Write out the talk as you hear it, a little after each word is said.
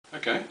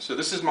Okay, so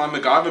this is my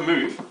MacGyver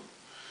move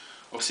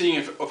of seeing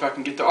if I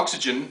can get the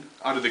oxygen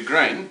out of the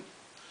grain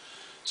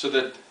so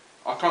that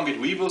I can't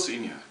get weevils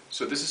in here.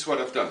 So this is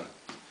what I've done.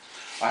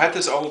 I had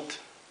this old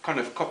kind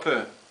of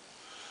copper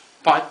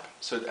pipe,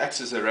 so it acts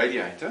as a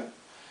radiator.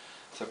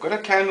 So I've got a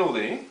candle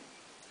there.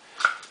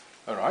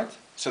 Alright,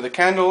 so the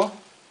candle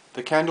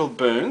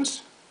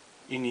burns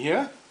in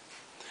here,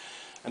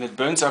 and it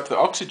burns up the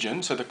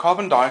oxygen, so the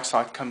carbon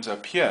dioxide comes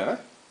up here,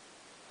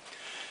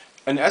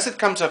 and as it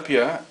comes up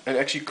here, it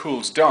actually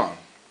cools down.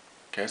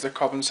 Okay, as the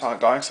carbon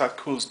dioxide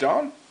cools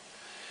down,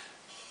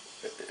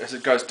 as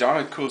it goes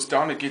down, it cools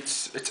down,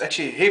 it's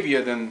actually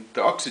heavier than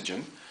the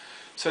oxygen,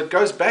 so it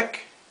goes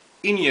back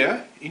in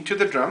here, into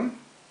the drum,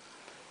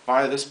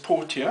 via this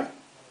port here,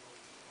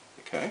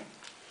 okay,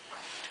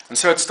 and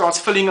so it starts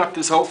filling up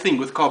this whole thing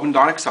with carbon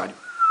dioxide,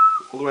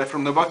 all the way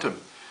from the bottom,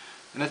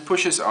 and it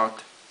pushes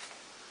out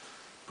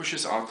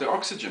the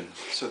oxygen.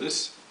 So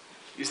this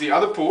is the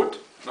other port,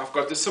 and I've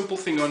got this simple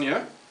thing on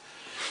here.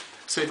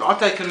 So if I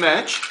take a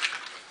match,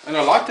 and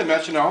I light the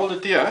match and I hold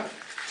it here,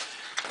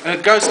 and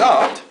it goes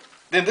out,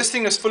 then this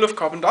thing is full of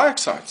carbon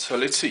dioxide. So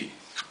let's see.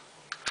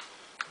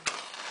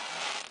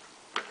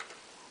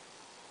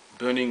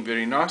 Burning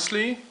very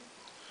nicely.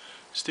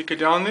 Stick it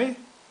down there.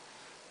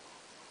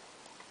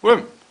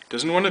 Worm,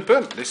 doesn't want to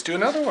burn. Let's do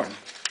another one.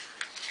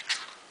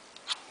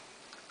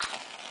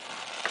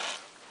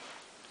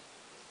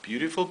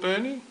 Beautiful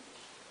burning.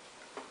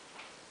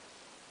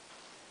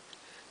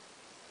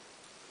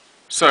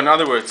 So in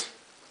other words,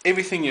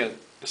 everything here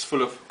is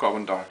full of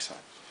carbon dioxide.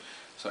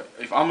 So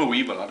if I'm a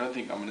weevil, I don't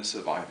think I'm going to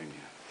survive in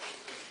here.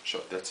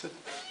 Sure, that's it.